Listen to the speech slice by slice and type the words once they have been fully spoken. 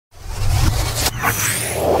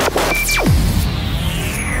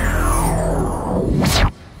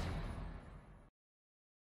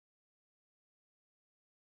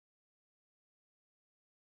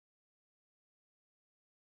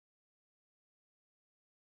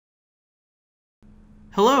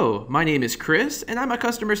Hello, my name is Chris, and I'm a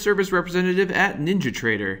customer service representative at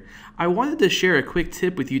NinjaTrader. I wanted to share a quick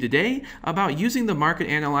tip with you today about using the market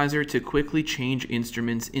analyzer to quickly change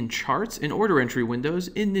instruments in charts and order entry windows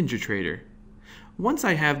in NinjaTrader. Once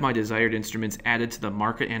I have my desired instruments added to the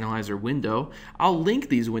market analyzer window, I'll link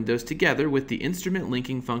these windows together with the instrument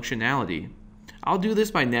linking functionality. I'll do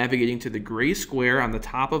this by navigating to the gray square on the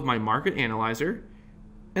top of my market analyzer,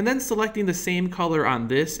 and then selecting the same color on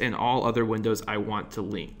this and all other windows I want to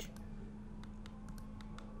link.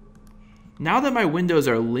 Now that my windows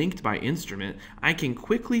are linked by instrument, I can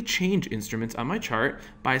quickly change instruments on my chart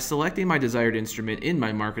by selecting my desired instrument in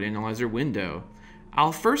my Market Analyzer window.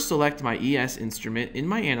 I'll first select my ES instrument in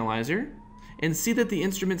my analyzer and see that the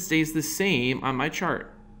instrument stays the same on my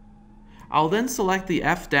chart. I'll then select the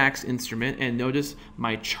FDAX instrument and notice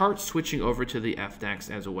my chart switching over to the FDAX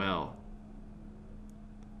as well.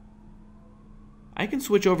 I can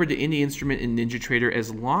switch over to any instrument in NinjaTrader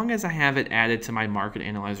as long as I have it added to my Market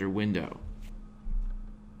Analyzer window.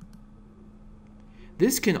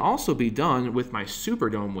 This can also be done with my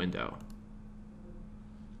Superdome window.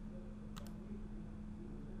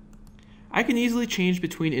 I can easily change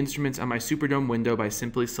between instruments on my Superdome window by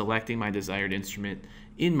simply selecting my desired instrument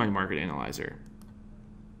in my Market Analyzer.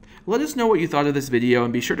 Let us know what you thought of this video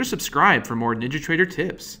and be sure to subscribe for more NinjaTrader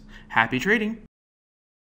tips. Happy trading!